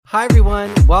Hi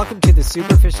everyone, welcome to The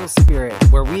Superficial Spirit,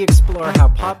 where we explore how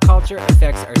pop culture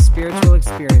affects our spiritual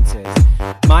experiences.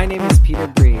 My name is Peter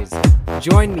Breeze.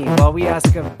 Join me while we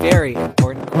ask a very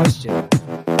important question.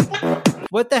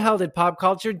 What the hell did pop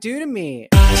culture do to me?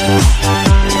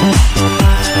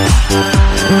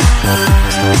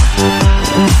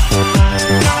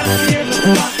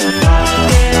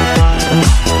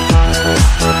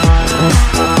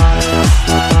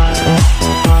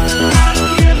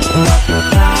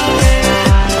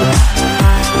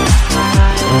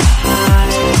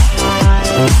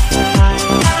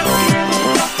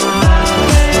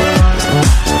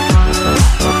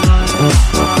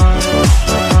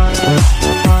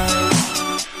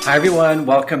 Hi everyone,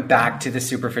 welcome back to The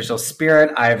Superficial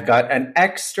Spirit. I've got an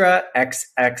extra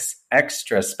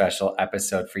special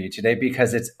episode for you today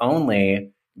because it's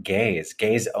only gays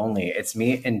only. It's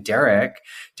me and Derek.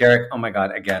 Derek, oh my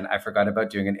God, again, I forgot about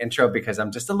doing an intro because I'm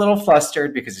just a little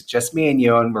flustered because it's just me and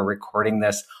you and we're recording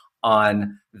this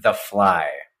on the fly.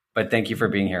 But thank you for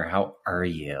being here. How are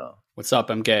you? What's up?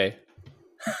 I'm gay.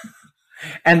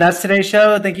 And that's today's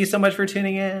show. Thank you so much for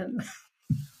tuning in.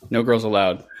 No girls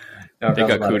allowed. No, they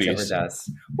got cooties. Except she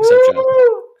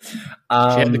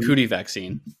had the cootie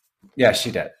vaccine. Yeah, she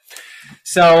did.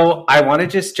 So I want to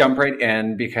just jump right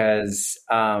in because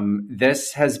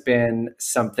this has been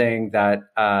something that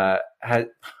has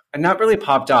not really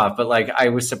popped off, but like I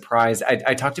was surprised.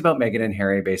 I talked about Meghan and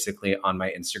Harry basically on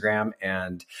my Instagram,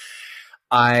 and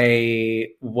I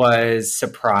was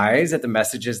surprised at the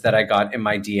messages that I got in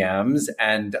my DMs.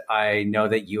 And I know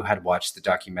that you had watched the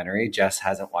documentary. Jess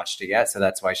hasn't watched it yet, so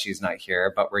that's why she's not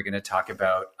here. But we're going to talk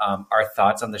about our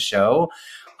thoughts on the show.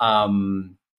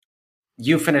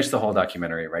 You finished the whole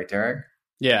documentary, right, Derek?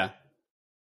 Yeah.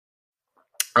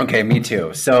 Okay, me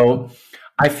too. So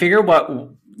I figure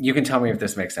you can tell me if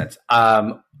this makes sense.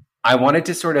 I wanted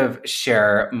to sort of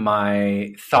share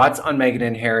my thoughts on Meghan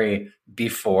and Harry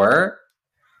before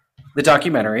the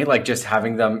documentary, like just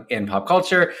having them in pop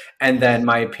culture, and then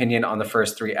my opinion on the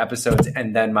first 3 episodes,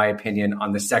 and then my opinion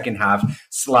on the second half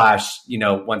 /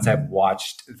 once I've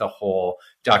watched the whole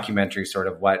documentary, sort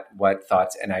of what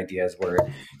thoughts and ideas were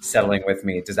settling with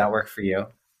me. Does that work for you?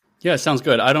 Yeah, sounds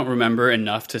good. I don't remember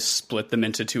enough to split them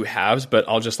into 2 halves, but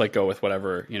I'll just go with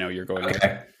whatever, you're going with.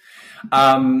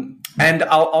 And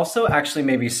I'll also actually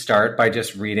maybe start by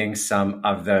just reading some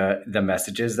of the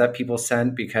messages that people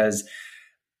sent, because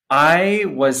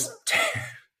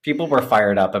people were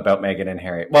fired up about Meghan and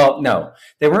Harry. Well, no,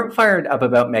 they weren't fired up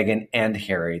about Meghan and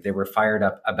Harry. They were fired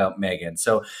up about Meghan.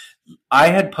 So I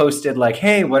had posted like,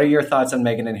 hey, what are your thoughts on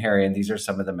Meghan and Harry? And these are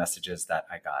some of the messages that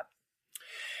I got.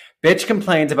 Bitch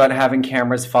complains about having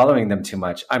cameras following them too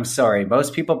much. I'm sorry.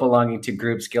 Most people belonging to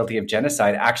groups guilty of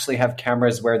genocide actually have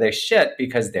cameras where they shit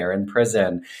because they're in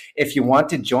prison. If you want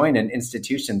to join an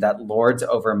institution that lords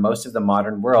over most of the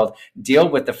modern world, deal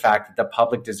with the fact that the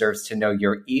public deserves to know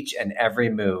your each and every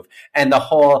move. And the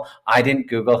whole, I didn't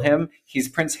Google him, he's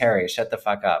Prince Harry, shut the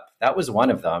fuck up. That was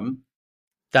one of them.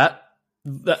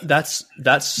 That's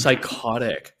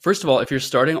psychotic. First of all, if you're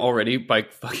starting already by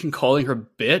fucking calling her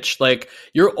bitch, like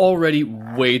you're already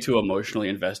way too emotionally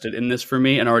invested in this for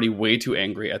me, and already way too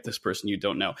angry at this person you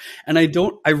don't know. And I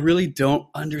really don't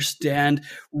understand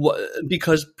what,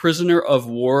 because prisoner of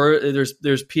war,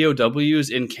 there's POWs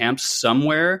in camps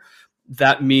somewhere.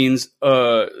 That means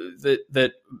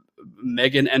that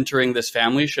Meghan entering this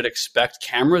family should expect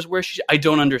cameras where I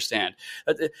don't understand.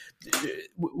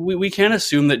 We can't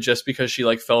assume that just because she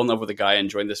fell in love with a guy and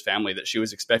joined this family that she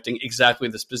was expecting exactly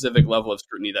the specific level of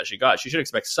scrutiny that she got. She should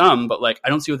expect some, but I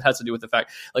don't see what that has to do with the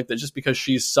fact that just because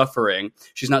she's suffering,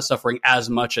 she's not suffering as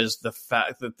much as the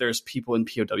fact that there's people in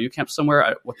POW camps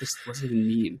somewhere. What does it even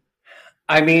mean?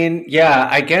 I mean, yeah,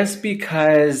 I guess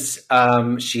because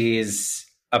she's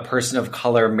a person of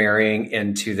color marrying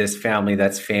into this family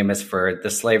that's famous for the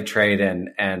slave trade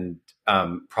and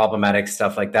problematic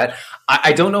stuff like that.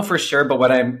 I don't know for sure, but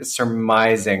what I'm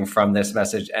surmising from this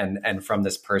message and from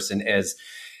this person is,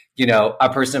 a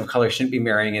person of color shouldn't be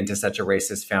marrying into such a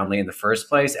racist family in the first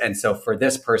place. And so for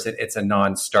this person, it's a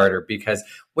non-starter because,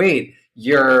 wait,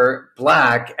 you're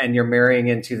Black and you're marrying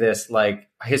into this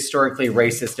historically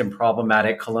racist and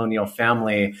problematic colonial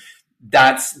family.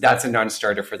 That's a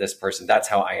non-starter for this person. That's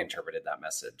how I interpreted that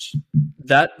message.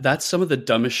 That's some of the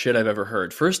dumbest shit I've ever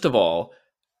heard. First of all,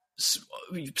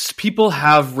 people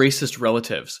have racist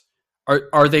relatives.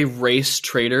 Are they race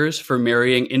traitors for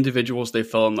marrying individuals they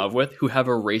fell in love with who have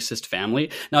a racist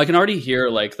family? Now, I can already hear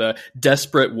the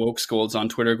desperate woke scolds on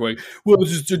Twitter going, well,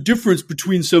 there's a difference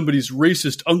between somebody's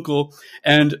racist uncle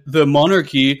and the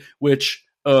monarchy, which,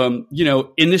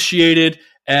 initiated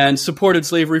and supported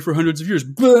slavery for hundreds of years.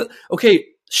 But, okay,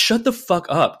 shut the fuck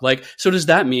up. Like, so does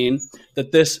that mean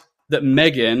that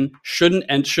Meghan shouldn't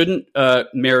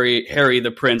marry Harry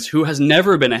the Prince, who has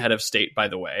never been a head of state, by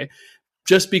the way,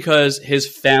 just because his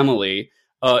family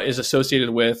is associated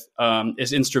with,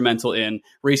 is instrumental in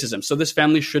racism. So this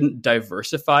family shouldn't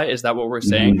diversify. Is that what we're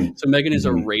saying? Mm-hmm. So Meghan is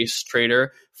a race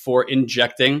traitor for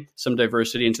injecting some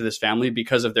diversity into this family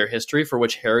because of their history, for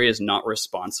which Harry is not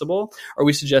responsible. Are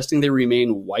we suggesting they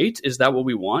remain white? Is that what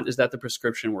we want? Is that the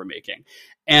prescription we're making?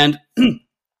 And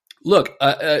look,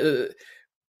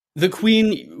 the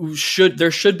Queen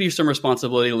there should be some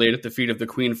responsibility laid at the feet of the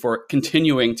Queen for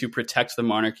continuing to protect the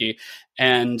monarchy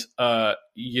and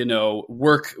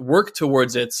work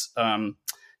towards its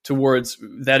towards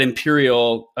that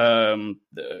imperial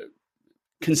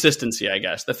consistency, I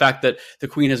guess. The fact that the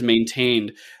Queen has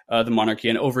maintained the monarchy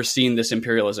and overseen this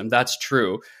imperialism, that's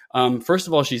true. First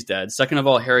of all, she's dead. Second of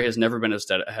all, Harry has never been a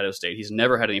head of state. He's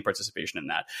never had any participation in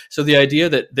that. So the idea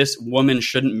that this woman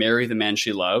shouldn't marry the man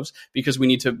she loves because we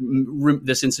need to,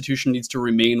 this institution needs to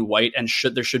remain white and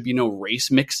there should be no race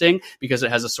mixing because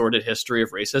it has a sordid history of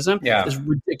racism is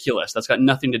ridiculous. That's got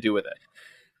nothing to do with it.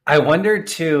 I wonder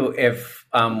too if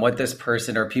what this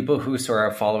person or people who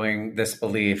sort of following this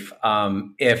belief,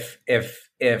 if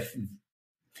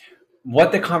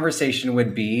what the conversation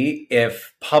would be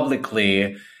if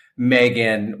publicly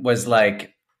Meghan was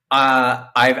like,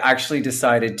 I've actually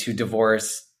decided to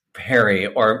divorce Harry,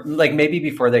 or like maybe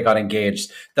before they got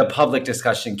engaged, the public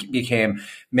discussion became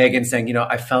Meghan saying,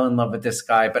 I fell in love with this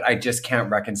guy, but I just can't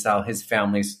reconcile his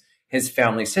family's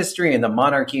history and the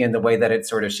monarchy and the way that it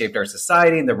sort of shaped our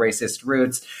society and the racist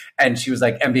roots. And she was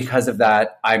like, and because of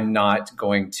that, I'm not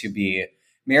going to be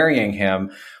marrying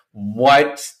him.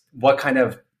 What kind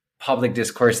of public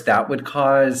discourse that would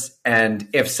cause? And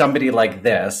if somebody like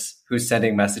this, who's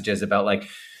sending messages about like,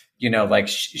 like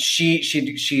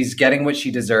she's getting what she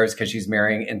deserves because she's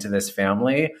marrying into this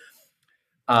family,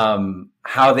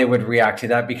 how they would react to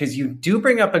that? Because you do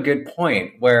bring up a good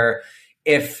point where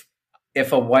if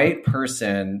a white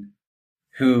person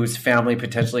whose family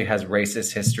potentially has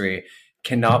racist history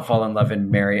cannot fall in love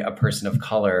and marry a person of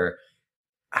color,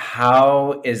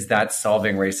 how is that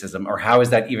solving racism? Or how is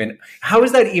that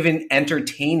even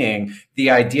entertaining the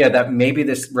idea that maybe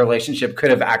this relationship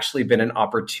could have actually been an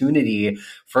opportunity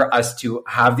for us to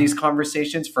have these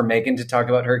conversations, for Meghan to talk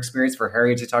about her experience, for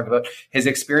Harry to talk about his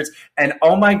experience, and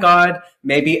oh my God,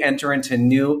 maybe enter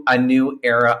into a new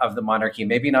era of the monarchy,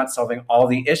 maybe not solving all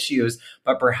the issues,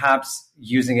 but perhaps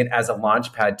using it as a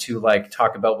launch pad to like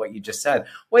talk about what you just said.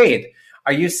 Wait,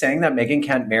 are you saying that Meghan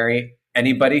can't marry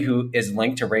anybody who is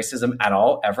linked to racism at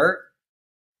all ever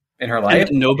in her life?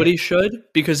 And nobody should,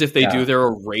 because if they do, they're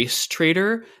a race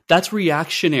traitor. That's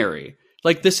reactionary.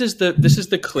 Like this is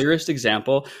the clearest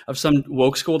example of some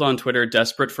woke scold on Twitter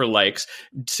desperate for likes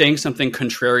saying something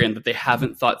contrarian that they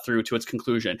haven't thought through to its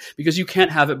conclusion. Because you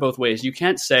can't have it both ways. You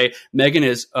can't say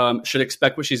Meghan should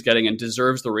expect what she's getting and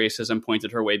deserves the racism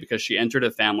pointed her way because she entered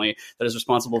a family that is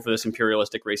responsible for this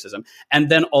imperialistic racism, and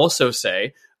then also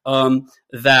say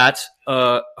that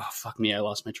fuck me, I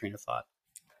lost my train of thought.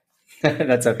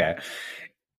 That's okay.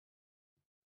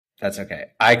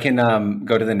 I can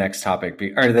go to the next topic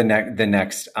or the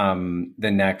next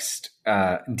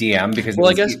DM, because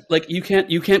I guess like you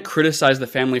can't criticize the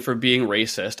family for being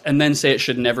racist and then say it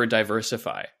should never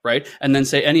diversify, right? And then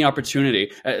say any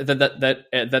opportunity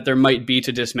that there might be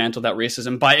to dismantle that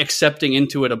racism by accepting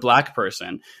into it a black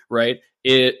person, right?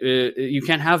 You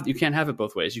can't have it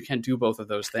both ways. You can't do both of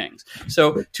those things.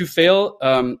 So to fail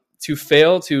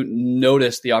to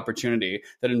notice the opportunity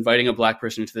that inviting a black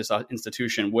person into this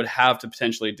institution would have to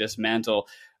potentially dismantle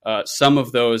some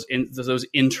of those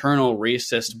internal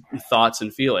racist thoughts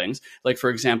and feelings. Like,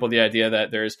 for example, the idea that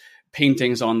there's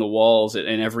paintings on the walls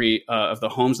in every of the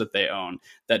homes that they own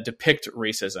that depict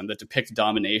racism, that depict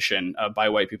domination by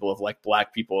white people of like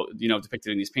black people,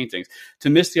 depicted in these paintings. To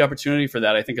miss the opportunity for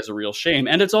that, I think, is a real shame.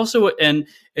 And it's also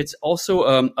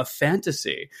a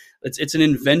fantasy. It's an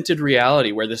invented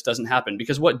reality where this doesn't happen,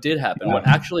 because what did happen, what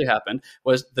actually happened,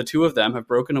 was the two of them have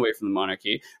broken away from the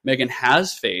monarchy. Meghan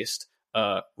has faced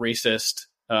racist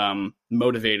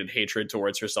motivated hatred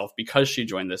towards herself because she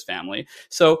joined this family.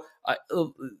 So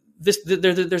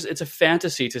it's a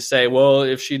fantasy to say, well,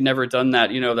 if she'd never done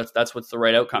that, that's what's the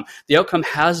right outcome. The outcome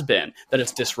has been that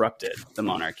it's disrupted the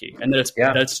monarchy and that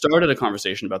it started a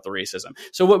conversation about the racism.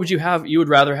 So what would you have? You would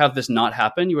rather have this not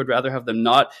happen? You would rather have them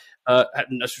not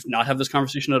have this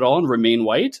conversation at all and remain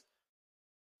white?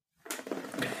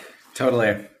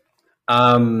 Totally.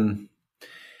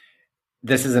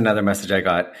 This is another message I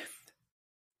got.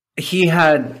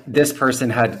 This person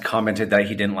had commented that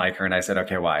he didn't like her, and I said,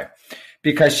 okay, why?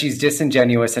 because she's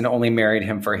disingenuous and only married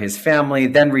him for his family,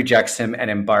 then rejects him and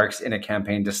embarks in a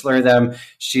campaign to slur them.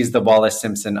 She's the Wallace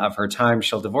Simpson of her time.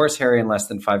 She'll divorce Harry in less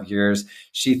than 5 years.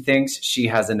 She thinks she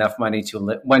has enough money to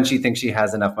live when she thinks she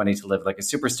has enough money to live like a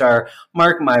superstar.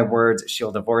 Mark my words,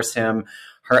 she'll divorce him.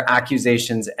 Her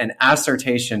accusations and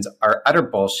assertions are utter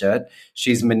bullshit.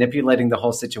 She's manipulating the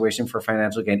whole situation for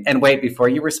financial gain. And wait, before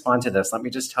you respond to this, let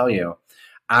me just tell you,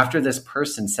 after this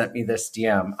person sent me this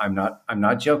DM, I'm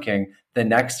not joking. The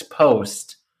next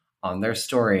post on their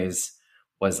stories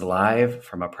was live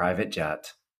from a private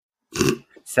jet.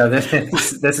 So this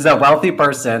is a wealthy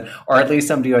person, or at least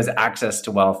somebody who has access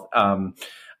to wealth,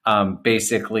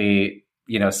 basically,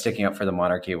 sticking up for the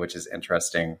monarchy, which is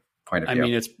interesting point of view. I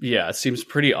mean, it seems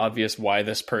pretty obvious why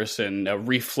this person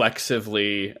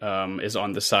reflexively is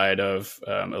on the side of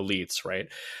elites, right?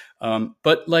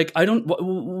 But like,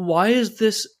 why is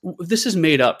this is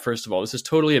made up? First of all, this is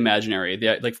totally imaginary.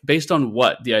 Based on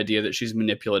what? The idea that she's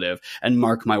manipulative and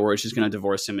mark my words, she's going to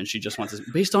divorce him and she just wants this.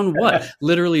 Based on what?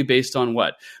 Literally based on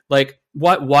what? Like,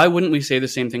 why wouldn't we say the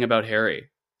same thing about Harry?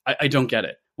 I don't get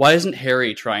it. Why isn't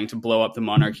Harry trying to blow up the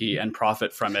monarchy and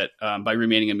profit from it by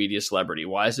remaining a media celebrity?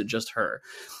 Why is it just her?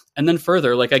 And then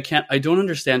further, like, I don't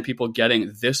understand people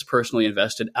getting this personally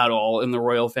invested at all in the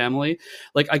royal family.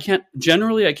 Like, I can't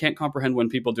comprehend when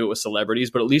people do it with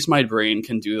celebrities, but at least my brain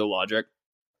can do the logic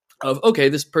of, okay,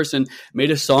 this person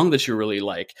made a song that you really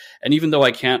like. And even though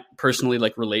I can't personally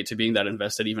relate to being that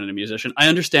invested, even in a musician, I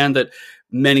understand that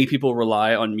many people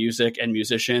rely on music and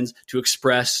musicians to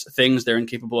express things they're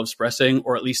incapable of expressing,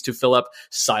 or at least to fill up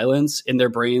silence in their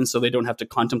brains so they don't have to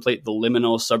contemplate the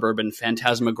liminal suburban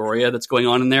phantasmagoria that's going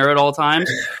on in there at all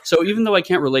times. So even though I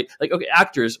can't relate, okay,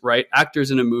 actors, right? Actors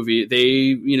in a movie,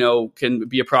 they, can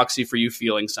be a proxy for you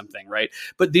feeling something, right?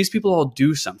 But these people all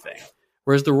do something,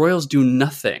 whereas the royals do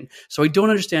nothing. So I don't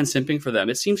understand simping for them.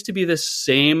 It seems to be the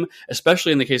same,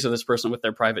 especially in the case of this person with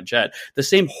their private jet, the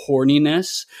same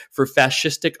horniness for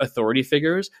fascistic authority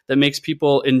figures that makes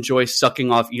people enjoy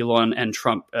sucking off Elon and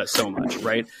Trump so much,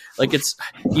 right? Like, it's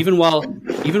even while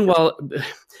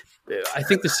I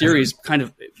think the series kind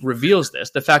of reveals this.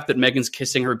 The fact that Meghan's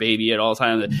kissing her baby at all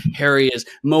times, that Harry is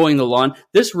mowing the lawn,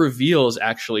 this reveals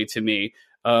actually to me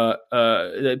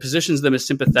it positions them as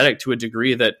sympathetic to a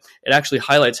degree that it actually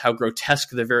highlights how grotesque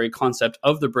the very concept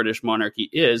of the British monarchy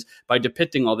is by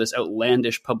depicting all this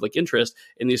outlandish public interest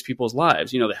in these people's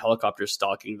lives. The helicopters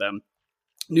stalking them,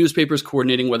 newspapers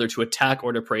coordinating whether to attack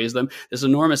or to praise them, this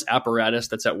enormous apparatus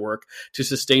that's at work to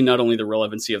sustain not only the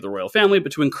relevancy of the royal family,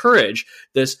 but to encourage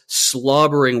this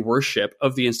slobbering worship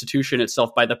of the institution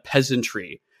itself by the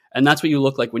peasantry. And that's what you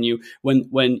look like when you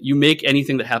make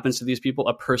anything that happens to these people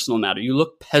a personal matter. You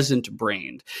look peasant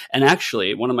brained. And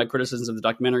actually, one of my criticisms of the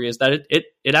documentary is that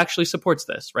it actually supports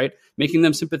this, right? Making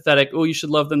them sympathetic. Oh, you should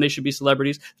love them. They should be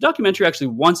celebrities. The documentary actually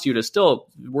wants you to still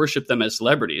worship them as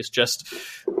celebrities.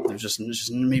 They're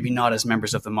just maybe not as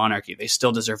members of the monarchy. They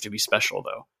still deserve to be special,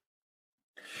 though.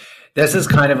 This is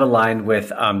kind of aligned with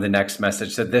the next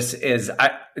message. So this is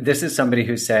somebody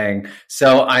who's saying,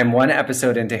 so I'm one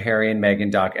episode into Harry and Meghan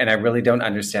doc, and I really don't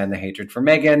understand the hatred for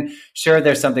Meghan. Sure,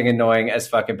 there's something annoying as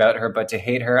fuck about her, but to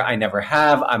hate her, I never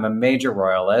have. I'm a major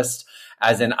royalist,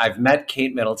 as in I've met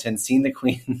Kate Middleton, seen the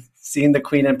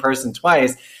Queen in person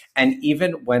twice, and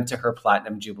even went to her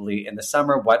platinum jubilee in the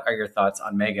summer. What are your thoughts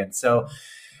on Meghan? So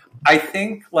I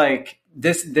think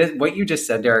this what you just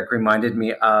said, Derek, reminded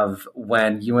me of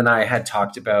when you and I had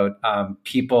talked about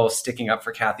people sticking up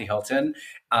for Kathy Hilton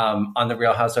on the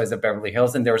Real Housewives of Beverly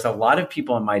Hills. And there was a lot of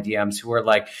people in my DMs who were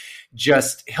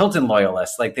just Hilton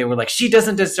loyalists. They were she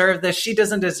doesn't deserve this. She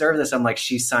doesn't deserve this. I'm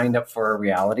she signed up for a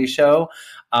reality show.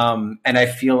 And I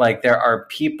feel there are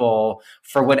people,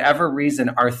 for whatever reason,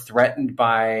 are threatened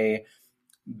by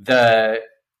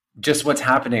just what's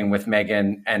happening with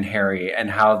Meghan and Harry and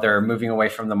how they're moving away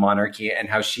from the monarchy and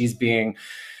how she's being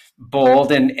bold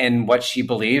in what she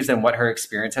believes and what her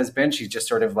experience has been. She's just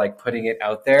sort of putting it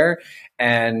out there,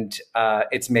 and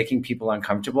it's making people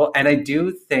uncomfortable. And I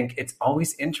do think it's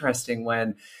always interesting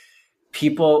when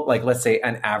people, let's say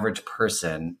an average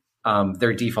person,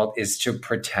 their default is to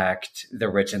protect the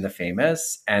rich and the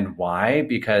famous. And why?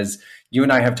 Because you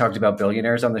and I have talked about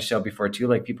billionaires on the show before too.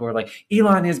 People are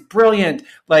Elon is brilliant.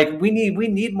 We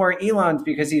need more Elons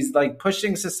because he's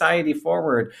pushing society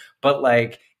forward.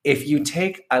 But if you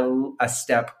take a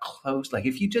step close,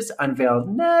 if you just unveil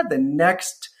the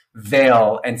next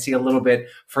veil and see a little bit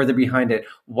further behind it,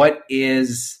 what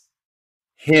is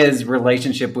his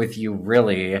relationship with you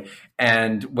really.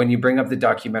 And when you bring up the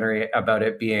documentary about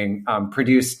it being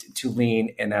produced to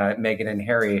lean in a Meghan and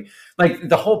Harry, like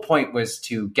the whole point was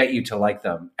to get you to like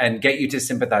them and get you to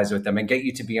sympathize with them and get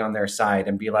you to be on their side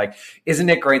and be like, isn't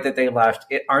it great that they left?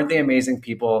 Aren't they amazing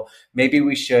people? Maybe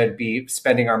we should be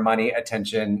spending our money,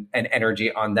 attention, and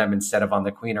energy on them instead of on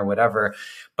the Queen or whatever.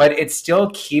 But it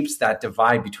still keeps that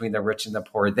divide between the rich and the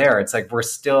poor there. It's like we're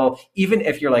still, even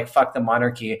if you're like, fuck the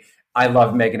monarchy, I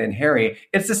love Meghan and Harry,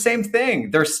 it's the same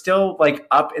thing. They're still like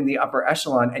up in the upper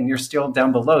echelon and you're still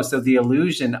down below. So the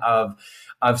illusion of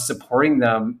supporting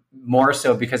them more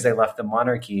so because they left the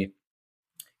monarchy,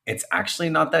 it's actually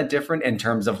not that different in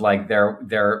terms of like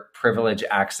their privilege,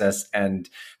 access, and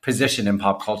position in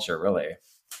pop culture, really.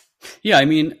 Yeah, I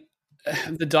mean,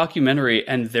 the documentary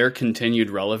and their continued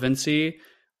relevancy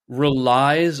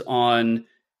relies on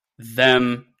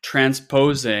them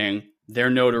transposing their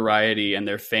notoriety and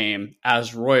their fame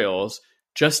as royals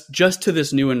just to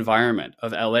this new environment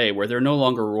of LA where they're no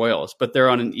longer royals, but they're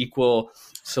on an equal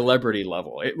celebrity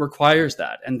level. It requires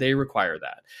that, and they require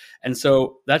that. And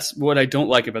so that's what I don't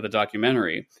like about the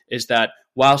documentary, is that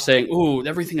while saying, "Ooh,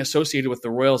 everything associated with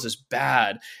the royals is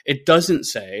bad," it doesn't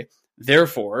say,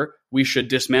 therefore, we should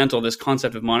dismantle this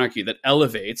concept of monarchy that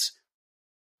elevates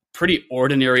pretty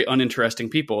ordinary, uninteresting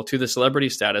people to the celebrity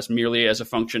status merely as a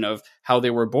function of how they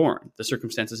were born, the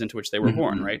circumstances into which they were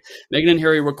born, right? Meghan and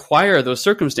Harry require those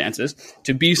circumstances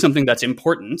to be something that's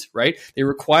important, right? They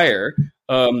require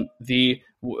the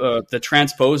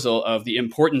transposal of the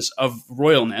importance of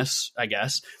royalness, I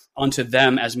guess, onto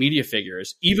them as media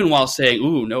figures, even while saying,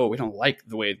 "Ooh, no, we don't like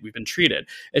the way we've been treated."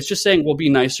 It's just saying, well, be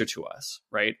nicer to us,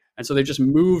 right? And so they just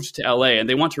moved to LA and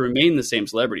they want to remain the same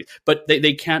celebrities. But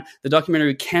they can't, the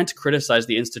documentary can't criticize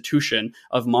the institution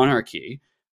of monarchy,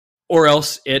 or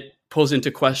else it pulls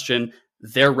into question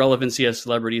their relevancy as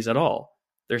celebrities at all,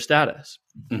 their status.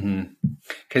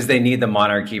 Because they need the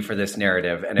monarchy for this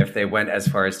narrative. And if they went as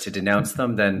far as to denounce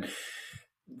them, then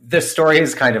the story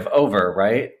is kind of over,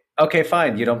 right? Okay,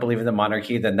 fine. You don't believe in the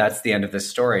monarchy, then that's the end of the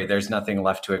story. There's nothing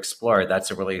left to explore. That's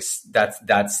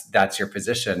your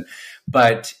position.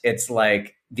 But it's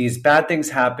like these bad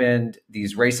things happened,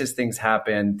 these racist things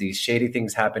happened, these shady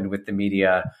things happened with the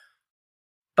media.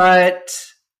 But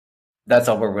that's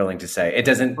all we're willing to say. It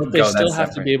doesn't. But they still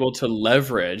have to be able to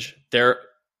leverage their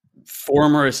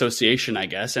former association, I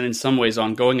guess, and in some ways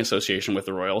ongoing association with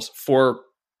the royals for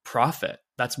profit.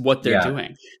 That's what they're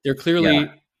doing. They're clearly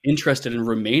interested in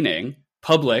remaining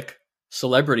public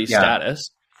celebrity status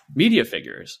media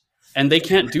figures. And they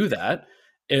can't do that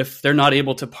if they're not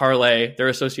able to parlay their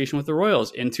association with the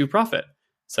royals into profit.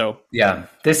 So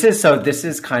this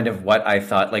is kind of what I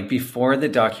thought. Like before the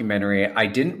documentary, I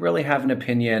didn't really have an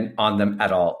opinion on them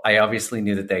at all. I obviously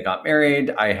knew that they got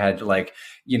married. I had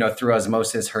through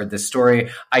osmosis heard this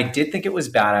story. I did think it was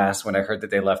badass when I heard that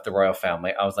they left the royal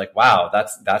family. I was like, wow,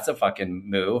 that's a fucking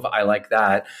move. I like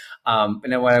that. And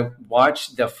then when I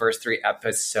watched the first 3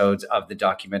 episodes of the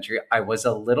documentary, I was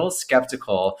a little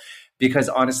skeptical because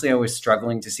honestly, I was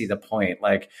struggling to see the point.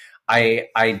 Like I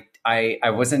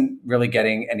wasn't really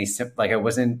getting any, I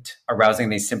wasn't arousing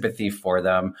any sympathy for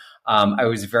them. I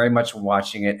was very much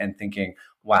watching it and thinking,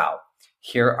 wow,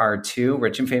 here are 2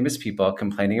 rich and famous people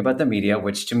complaining about the media,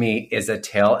 which to me is a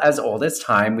tale as old as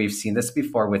time. We've seen this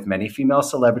before with many female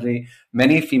celebrities,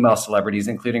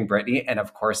 including Britney and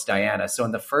of course Diana. So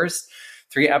in the first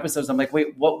 3 episodes, I'm like,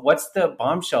 wait, what's the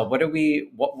bombshell? What's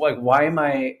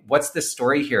the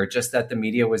story here? Just that the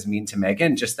media was mean to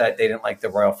Meghan? Just that they didn't like the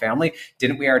royal family?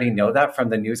 Didn't we already know that from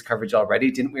the news coverage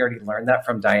already? Didn't we already learn that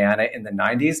from Diana in the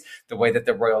 90s, the way that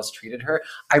the royals treated her?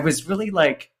 I was really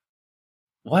like,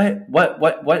 what,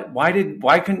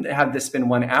 why couldn't have this been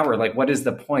 1 hour? Like, what is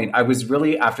the point? I was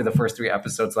really, after the first 3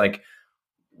 episodes, like,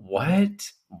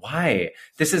 what? Why?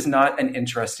 This is not an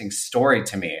interesting story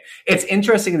to me. It's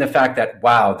interesting in the fact that,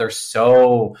 wow, they're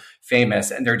so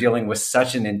famous and they're dealing with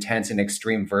such an intense and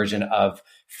extreme version of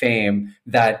fame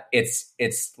that it's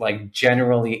like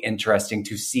generally interesting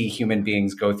to see human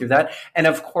beings go through that. And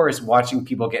of course, watching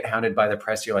people get hounded by the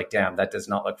press, you're like, damn, that does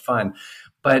not look fun.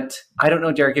 But I don't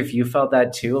know, Derek, if you felt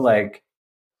that too, like,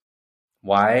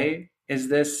 why is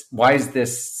this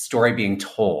story being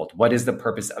told? What is the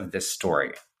purpose of this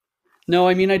story? No,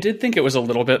 I mean, I did think it was a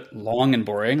little bit long and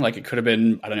boring. Like it could have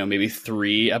been, I don't know, maybe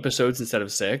 3 episodes instead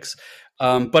of 6.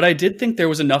 But I did think there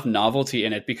was enough novelty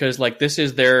in it because like this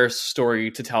is their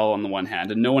story to tell on the one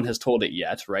hand, and no one has told it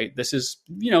yet, right? This is,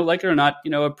 like it or not,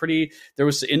 there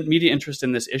was media interest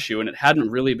in this issue and it hadn't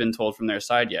really been told from their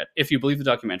side yet. If you believe the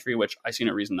documentary, which I see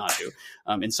no reason not to,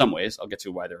 in some ways, I'll get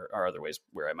to why there are other ways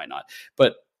where I might not.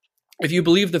 But if you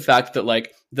believe the fact that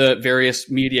like the various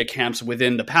media camps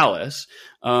within the palace,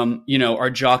 are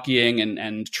jockeying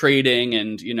and trading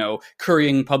and,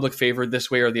 currying public favor this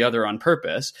way or the other on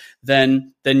purpose,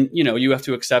 then, you have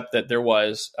to accept that there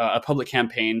was a public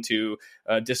campaign to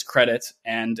discredit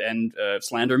and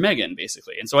slander Meghan,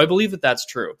 basically. And so I believe that that's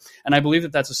true. And I believe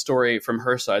that that's a story from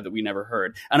her side that we never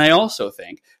heard. And I also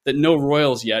think that no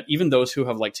royals yet, even those who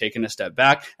have like taken a step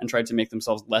back and tried to make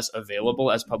themselves less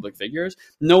available as public figures,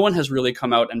 no one has really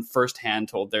come out and firsthand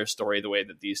told their story the way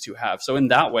that these two have. So in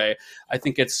that way, I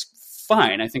think it's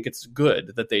fine. I think it's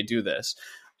good that they do this.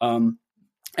 And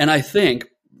I think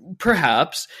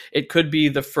perhaps it could be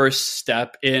the first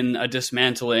step in a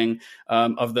dismantling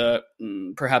of the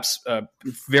perhaps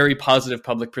very positive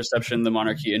public perception the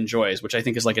monarchy enjoys, which I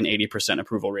think is like an 80%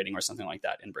 approval rating or something like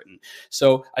that in Britain.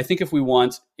 So I think if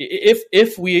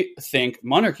we think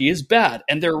monarchy is bad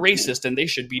and they're racist and they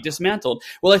should be dismantled,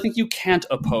 well, I think you can't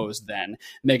oppose then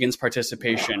Meghan's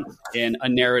participation in a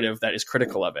narrative that is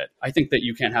critical of it. I think that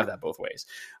you can't have that both ways.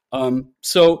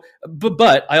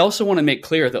 But I also want to make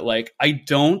clear that like, I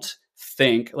don't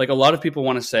think, like a lot of people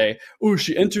want to say, oh,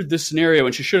 she entered this scenario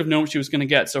and she should have known what she was going to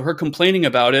get, so her complaining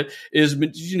about it is,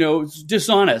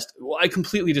 dishonest. Well, I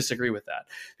completely disagree with that,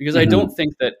 because I don't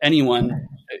think that anyone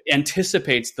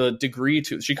anticipates the degree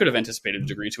to, she could have anticipated the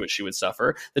degree to which she would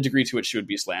suffer, the degree to which she would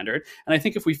be slandered. And I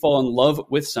think if we fall in love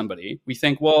with somebody, we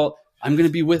think, well, I'm going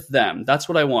to be with them. That's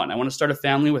what I want. I want to start a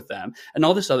family with them. And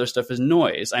all this other stuff is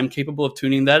noise. I'm capable of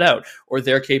tuning that out, or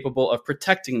they're capable of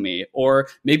protecting me, or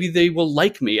maybe they will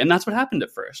like me. And that's what happened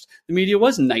at first. The media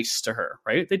was nice to her,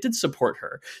 right? They did support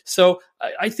her. So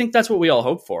I think that's what we all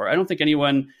hope for. I don't think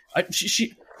anyone,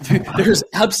 there's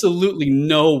absolutely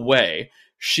no way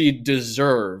she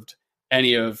deserved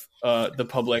any of the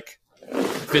public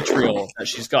vitriol that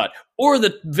she's got, or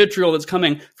the vitriol that's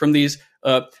coming from these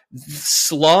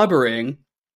slobbering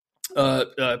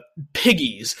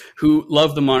piggies who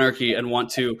love the monarchy and want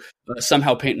to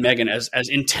somehow paint Meghan as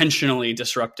intentionally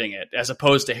disrupting it, as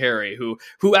opposed to Harry,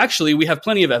 who actually, we have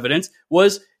plenty of evidence,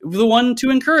 was the one to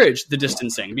encourage the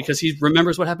distancing because he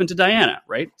remembers what happened to Diana,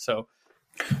 right? So.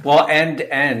 Well,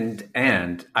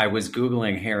 and I was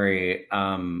Googling Harry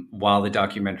while the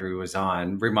documentary was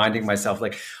on, reminding myself,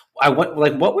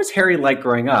 what was Harry like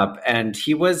growing up? And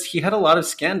he had a lot of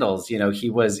scandals. He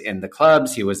was in the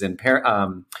clubs, he was in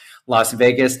Las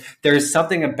Vegas. There's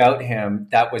something about him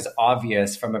that was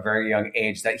obvious from a very young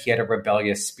age, that he had a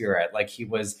rebellious spirit. Like, he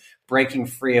was breaking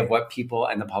free of what people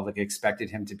and the public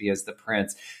expected him to be as the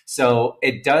prince. So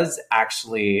it does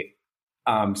actually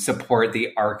support the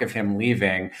arc of him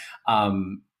leaving.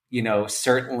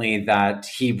 Certainly that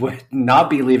he would not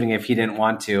be leaving if he didn't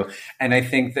want to. And I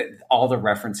think that all the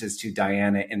references to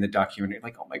Diana in the documentary,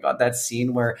 like, oh my God, that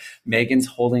scene where Meghan's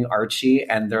holding Archie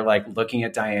and they're like looking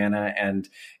at Diana and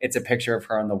it's a picture of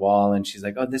her on the wall and she's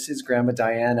like, oh, this is Grandma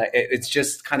Diana. It's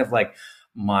just kind of like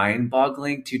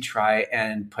mind-boggling to try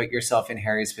and put yourself in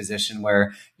Harry's position,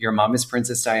 where your mom is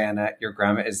Princess Diana, your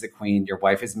grandma is the Queen, your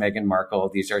wife is Meghan Markle.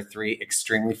 These are three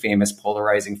extremely famous,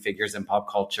 polarizing figures in pop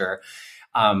culture.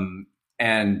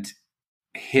 And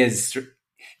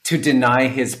to deny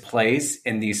his place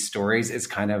in these stories is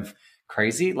kind of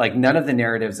crazy. Like, none of the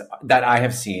narratives that I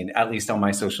have seen, at least on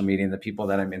my social media and the people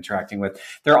that I'm interacting with,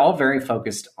 they're all very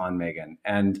focused on Meghan.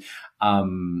 And,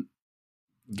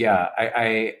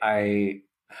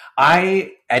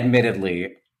 I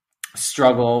admittedly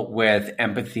struggle with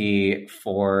empathy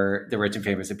for the rich and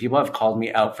famous. And people have called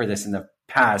me out for this in the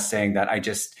past, saying that I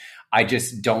just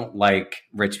don't like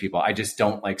rich people. I just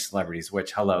don't like celebrities,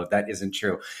 which, hello, that isn't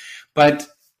true. But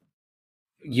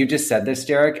you just said this,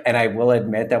 Derek, and I will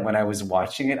admit that when I was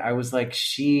watching it, I was like,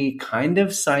 she kind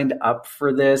of signed up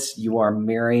for this. You are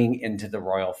marrying into the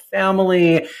royal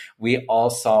family. We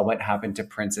all saw what happened to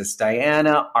Princess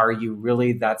Diana. Are you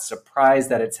really that surprised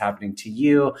that it's happening to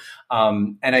you?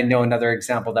 And I know another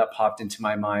example that popped into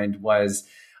my mind was,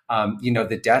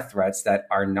 the death threats that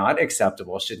are not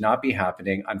acceptable, should not be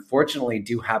happening, unfortunately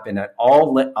do happen at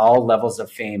all levels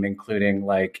of fame, including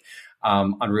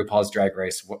on RuPaul's Drag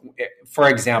Race. For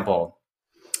example,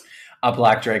 a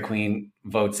black drag queen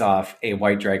votes off a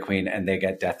white drag queen and they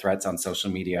get death threats on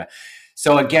social media.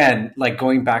 So again, like,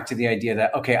 going back to the idea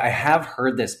that, okay, I have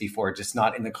heard this before, just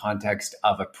not in the context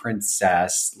of a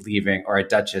princess leaving or a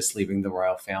duchess leaving the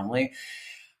royal family.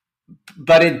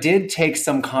 But it did take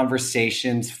some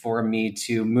conversations for me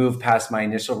to move past my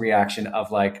initial reaction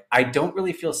of like, I don't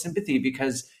really feel sympathy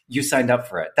because you signed up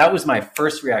for it. That was my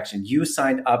first reaction. You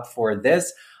signed up for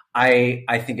this. I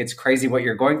think it's crazy what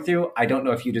you're going through. I don't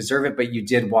know if you deserve it, but you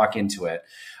did walk into it.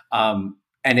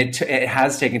 and it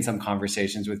has taken some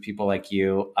conversations with people like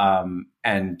you,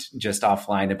 and just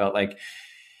offline about like,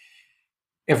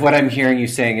 if what I'm hearing you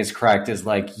saying is correct, is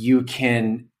like you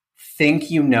can think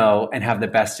you know and have the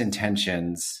best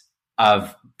intentions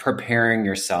of preparing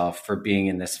yourself for being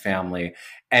in this family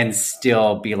and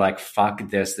still be like, fuck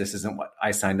this, this isn't what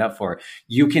I signed up for.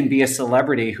 You can be a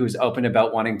celebrity who's open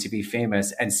about wanting to be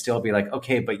famous and still be like,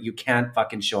 okay, but you can't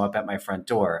fucking show up at my front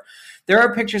door. There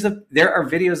are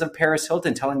videos of Paris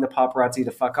Hilton telling the paparazzi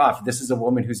to fuck off. This is a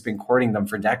woman who's been courting them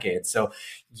for decades. So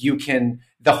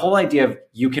the whole idea of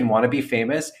you can want to be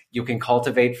famous, you can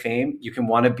cultivate fame, you can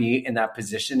want to be in that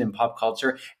position in pop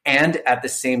culture, and at the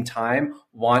same time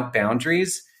want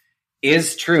boundaries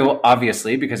is true,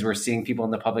 obviously, because we're seeing people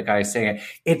in the public eye saying it.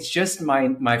 It's just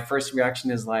my first reaction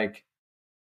is like,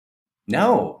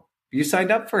 no, you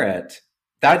signed up for it.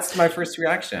 That's my first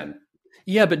reaction.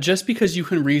 Yeah, but just because you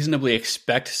can reasonably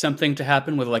expect something to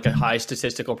happen with like a high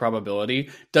statistical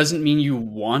probability doesn't mean you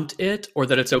want it or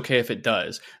that it's okay if it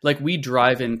does. Like we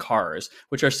drive in cars,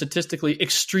 which are statistically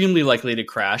extremely likely to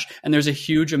crash, and there's a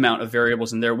huge amount of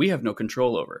variables in there we have no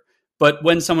control over. But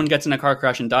when someone gets in a car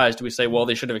crash and dies, do we say, well,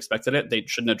 they should have expected it? They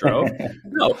shouldn't have drove?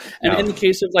 No. And in the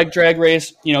case of like Drag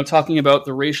Race, talking about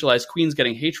the racialized queens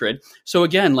getting hatred. So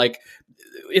again, like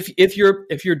if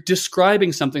you're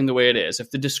describing something the way it is, if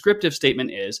the descriptive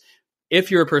statement is, if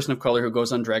you're a person of color who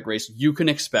goes on Drag Race, you can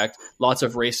expect lots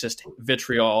of racist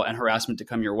vitriol and harassment to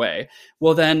come your way.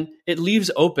 Well, then it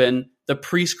leaves open the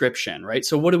prescription, right?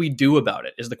 So what do we do about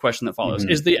it is the question that follows.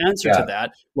 Mm-hmm. Is the answer to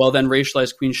that, well, then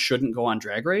racialized queens shouldn't go on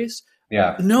Drag Race?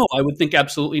 Yeah. No, I would think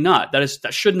absolutely not.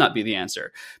 That should not be the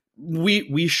answer.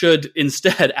 We should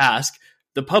instead ask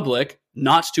the public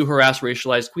not to harass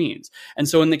racialized queens. And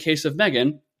so in the case of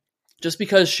Meghan, just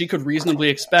because she could reasonably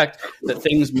expect that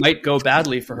things might go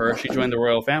badly for her if she joined the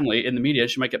royal family in the media,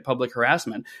 she might get public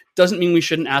harassment, doesn't mean we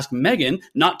shouldn't ask Meghan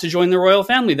not to join the royal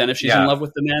family then if she's in love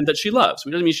with the man that she loves. It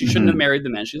doesn't mean she shouldn't have married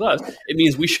the man she loves. It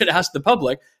means we should ask the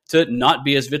public to not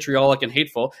be as vitriolic and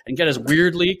hateful and get as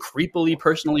weirdly, creepily,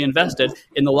 personally invested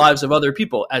in the lives of other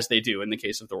people as they do in the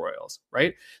case of the royals,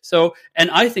 right? So, and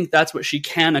I think that's what she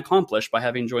can accomplish by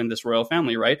having joined this royal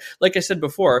family, right? Like I said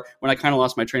before, when I kind of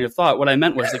lost my train of thought, what I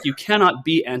meant was like, you cannot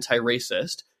be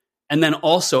anti-racist and then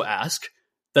also ask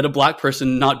that a black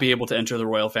person not be able to enter the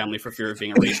royal family for fear of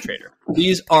being a race traitor.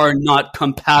 These are not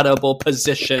compatible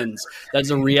positions. That's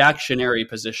a reactionary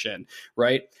position,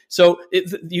 right? So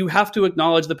you have to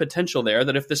acknowledge the potential there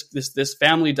that if this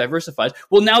family diversifies,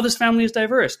 well, now this family is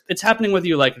diverse. It's happening whether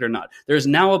you like it or not. There's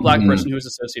now a black person who is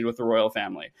associated with the royal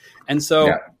family. And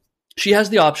so she has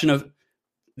the option of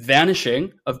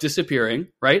vanishing, of disappearing,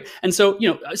 right? And so,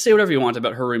 say whatever you want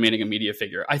about her remaining a media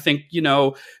figure. I think,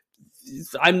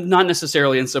 I'm not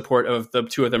necessarily in support of the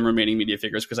two of them remaining media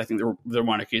figures because I think their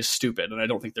monarchy is stupid and I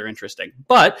don't think they're interesting.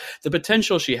 But the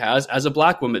potential she has as a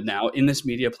black woman now in this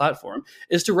media platform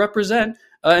is to represent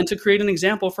and to create an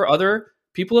example for other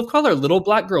people of color, little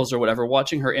black girls or whatever,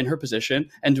 watching her in her position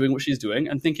and doing what she's doing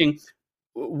and thinking,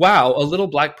 wow, a little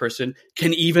black person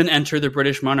can even enter the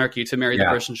British monarchy to marry the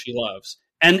person she loves.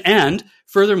 And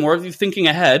furthermore, thinking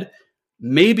ahead,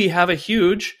 maybe have a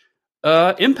huge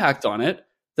impact on it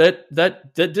that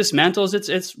dismantles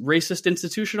its racist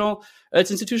institutional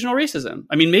racism.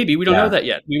 I mean, maybe we don't know that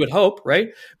yet. We would hope, right?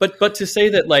 But to say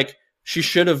that like she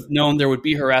should have known there would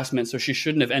be harassment, so she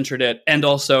shouldn't have entered it, and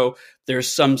also there's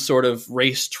some sort of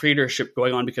race traitorship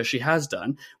going on because she has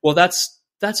done. Well, that's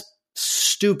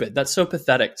stupid. That's so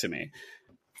pathetic to me.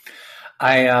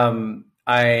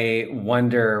 I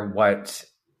wonder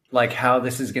how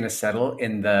this is going to settle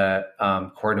in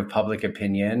the court of public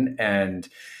opinion. And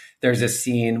there's a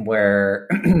scene where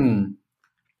I'm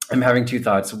having two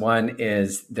thoughts. One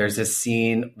is there's a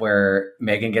scene where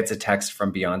Meghan gets a text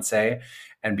from Beyonce,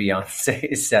 and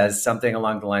Beyonce says something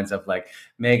along the lines of like,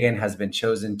 Meghan has been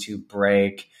chosen to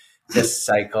break this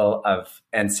cycle of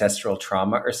ancestral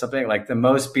trauma or something, like the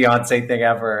most Beyonce thing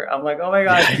ever. I'm like, oh my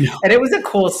God. And it was a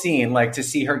cool scene, like to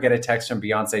see her get a text from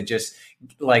Beyonce just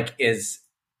like is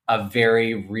a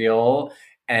very real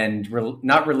and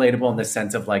not relatable in the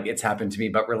sense of like it's happened to me,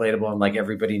 but relatable and like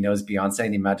everybody knows Beyonce,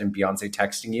 and imagine Beyonce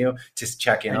texting you to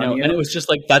check in on you. And it was just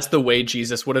like, that's the way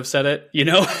Jesus would have said it,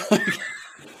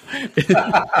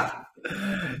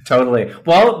 Totally.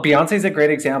 Well, Beyonce is a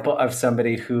great example of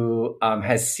somebody who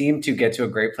has seemed to get to a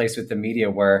great place with the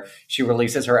media where she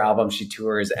releases her album, she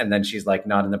tours, and then she's like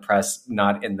not in the press,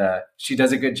 she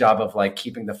does a good job of like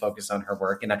keeping the focus on her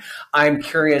work. And I'm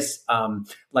curious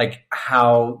like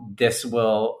how this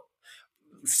will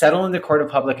settle in the court of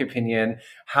public opinion,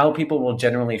 how people will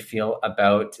generally feel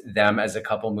about them as a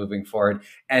couple moving forward,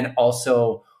 and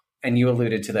also and you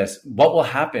alluded to this, what will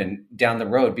happen down the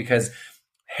road? Because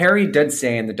Harry did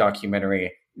say in the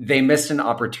documentary, they missed an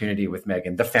opportunity with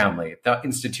Meghan, the family, the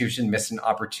institution missed an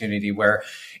opportunity where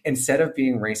instead of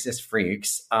being racist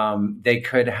freaks, they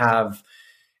could have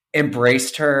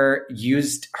embraced her,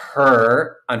 used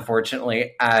her,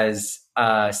 unfortunately, as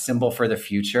a symbol for the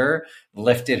future,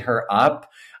 lifted her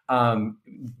up,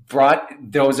 brought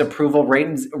those approval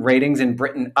ratings in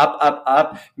Britain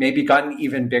up, maybe gotten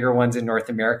even bigger ones in North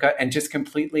America, and just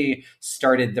completely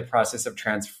started the process of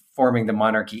transforming the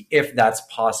monarchy, if that's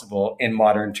possible in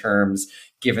modern terms,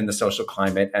 given the social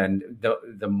climate and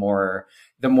the more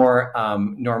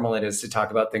normal it is to talk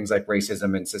about things like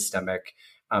racism and systemic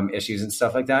issues and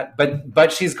stuff like that.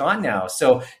 But she's gone now,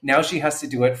 so now she has to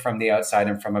do it from the outside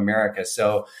and from America.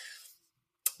 So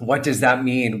what does that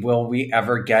mean? Will we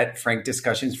ever get frank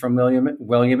discussions from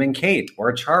William and Kate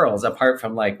or Charles, apart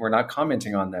from like, we're not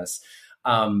commenting on this?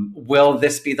 Will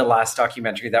this be the last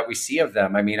documentary that we see of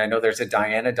them? I mean, I know there's a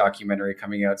Diana documentary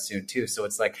coming out soon too. So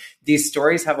it's like these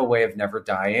stories have a way of never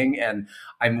dying. And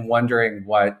I'm wondering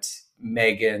what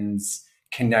Meghan's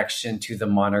connection to the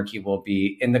monarchy will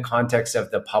be in the context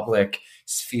of the public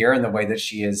sphere and the way that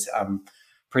she is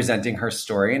presenting her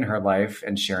story and her life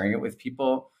and sharing it with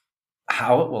people,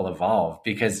 how it will evolve.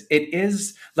 Because it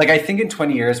is like, I think in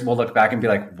 20 years, we'll look back and be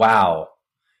like, wow,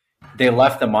 they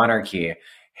left the monarchy.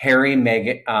 Harry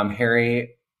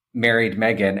married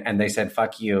Meghan and they said,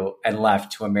 fuck you, and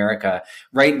left to America.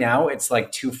 Right now, it's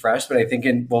like too fresh, but I think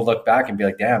we'll look back and be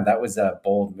like, damn, that was a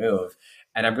bold move.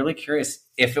 And I'm really curious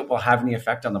if it will have any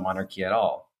effect on the monarchy at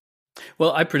all.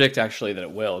 Well, I predict actually that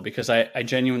it will, because I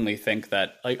genuinely think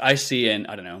that, like, I see in,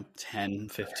 I don't know, 10,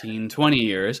 15, 20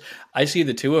 years, I see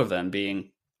the two of them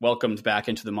being welcomed back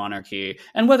into the monarchy.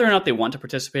 And whether or not they want to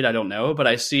participate, I don't know. But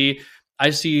I see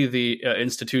the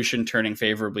institution turning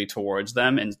favorably towards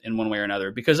them in one way or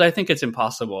another, because I think it's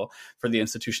impossible for the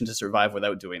institution to survive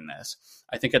without doing this.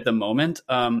 I think at the moment,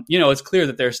 it's clear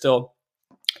that they're still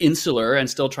insular and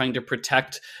still trying to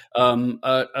protect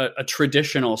a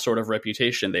traditional sort of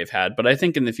reputation they've had. But I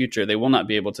think in the future, they will not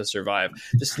be able to survive.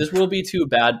 This will be too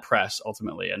bad press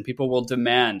ultimately, and people will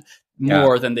demand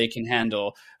more than they can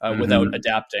handle without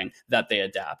adapting, that they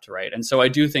adapt, right? And so I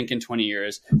do think in 20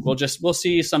 years, we'll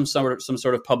see some sort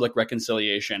of public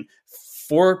reconciliation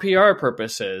for PR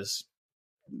purposes,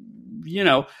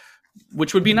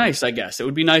 which would be nice, I guess. It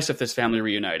would be nice if this family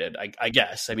reunited, I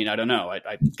guess. I mean, I don't know.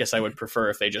 I guess I would prefer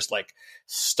if they just like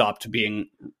stopped being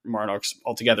monarchs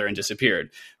altogether and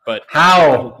disappeared. But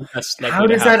how does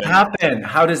that happen?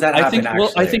 How does that happen?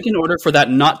 I think in order for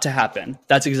that not to happen,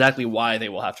 that's exactly why they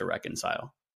will have to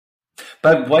reconcile.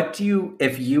 But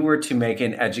if you were to make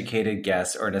an educated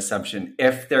guess or an assumption,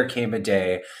 if there came a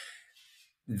day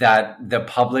that the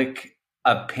public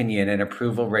opinion and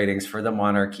approval ratings for the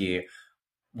monarchy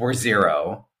were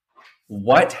zero,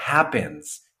 what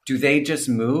happens? Do they just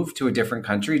move to a different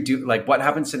country? What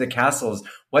happens to the castles?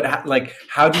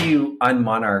 How do you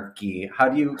unmonarchy? How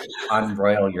do you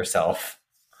unroyal yourself?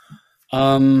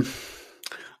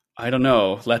 I don't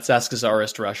know. Let's ask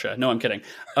Tsarist Russia. No, I'm kidding.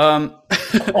 Oh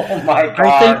my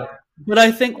God.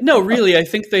 I think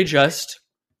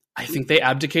they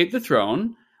abdicate the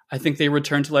throne. I think they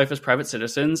return to life as private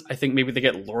citizens. I think maybe they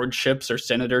get lordships or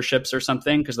senatorships or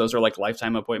something, because those are like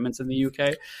lifetime appointments in the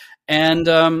UK. And,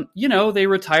 they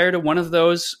retire to one of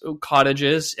those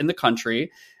cottages in the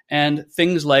country, and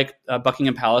things like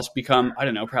Buckingham Palace become, I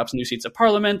don't know, perhaps new seats of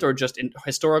parliament or just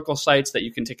historical sites that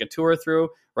you can take a tour through,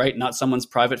 right? Not someone's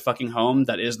private fucking home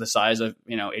that is the size of,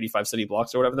 85 city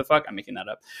blocks or whatever the fuck. I'm making that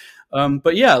up.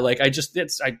 But yeah,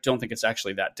 I don't think it's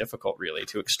actually that difficult really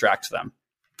to extract them.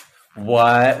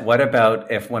 What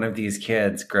about if one of these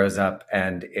kids grows up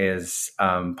and is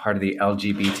part of the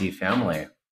LGBT family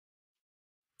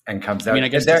and comes out? I mean, I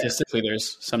guess statistically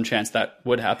there's some chance that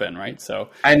would happen, right? So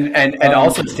and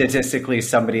also statistically,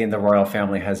 somebody in the royal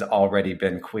family has already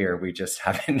been queer. We just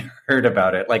haven't heard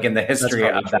about it, like in the history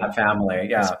of that family.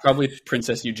 Yeah, it's probably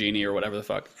Princess Eugenie or whatever the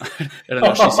fuck. I don't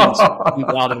know. She seems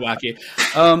wild and wacky.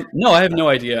 No, I have no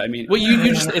idea. I mean, well,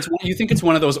 you think it's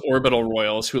one of those orbital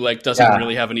royals who doesn't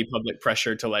really have any public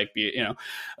pressure to be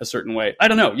a certain way. I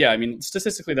don't know. Yeah, I mean,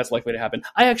 statistically that's likely to happen.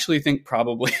 I actually think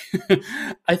probably.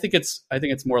 I think it's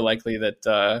more likely that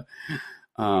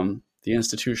the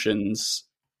institutions,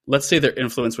 let's say their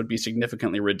influence would be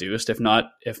significantly reduced, if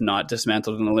not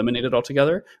dismantled and eliminated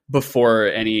altogether, before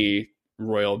any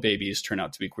royal babies turn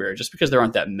out to be queer, just because there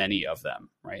aren't that many of them,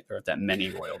 right? There aren't that many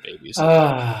royal babies.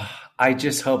 I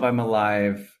just hope I'm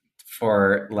alive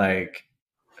for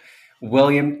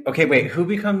William. Okay, wait. Who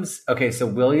becomes? Okay, so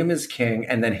William is king,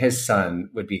 and then his son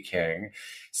would be king.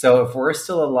 So if we're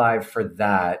still alive for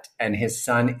that, and his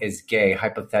son is gay,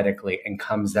 hypothetically, and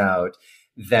comes out,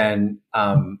 then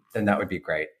that would be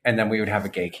great. And then we would have a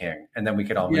gay king, and then we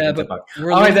could all move into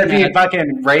Buckingham. Oh, there'd be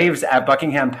fucking raves at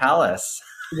Buckingham Palace.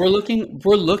 We're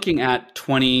looking at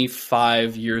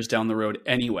 25 years down the road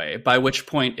anyway, by which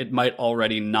point it might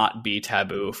already not be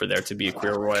taboo for there to be a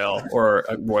queer royal or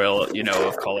a royal,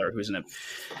 of color who's in a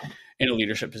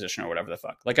leadership position or whatever the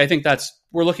fuck. Like, I think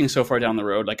we're looking so far down the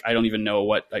road. Like, I don't even know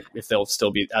if they'll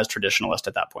still be as traditionalist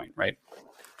at that point, right?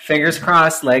 Fingers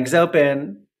crossed, legs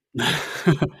open.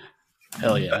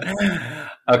 Hell yeah.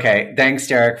 Okay, thanks,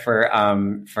 Derek,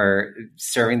 for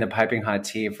serving the piping hot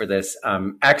tea for this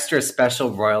extra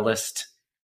special royalist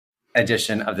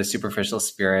edition of the Superficial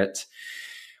Spirit.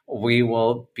 We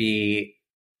will be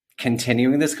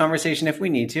continuing this conversation if we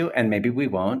need to, and maybe we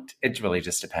won't. It really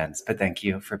just depends. But thank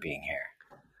you for being here.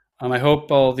 I hope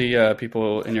all the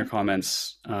people in your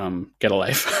comments get a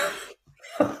life.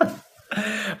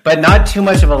 But not too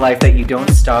much of a life that you don't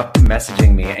stop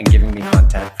messaging me and giving me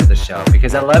content for the show,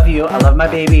 because I love you. I love my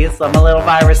babies. Love my little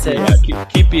viruses. Yeah,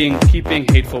 keep being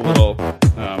hateful little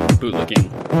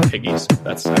bootlicking piggies.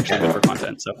 That's actually good for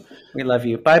content. So we love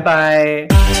you. Bye-bye.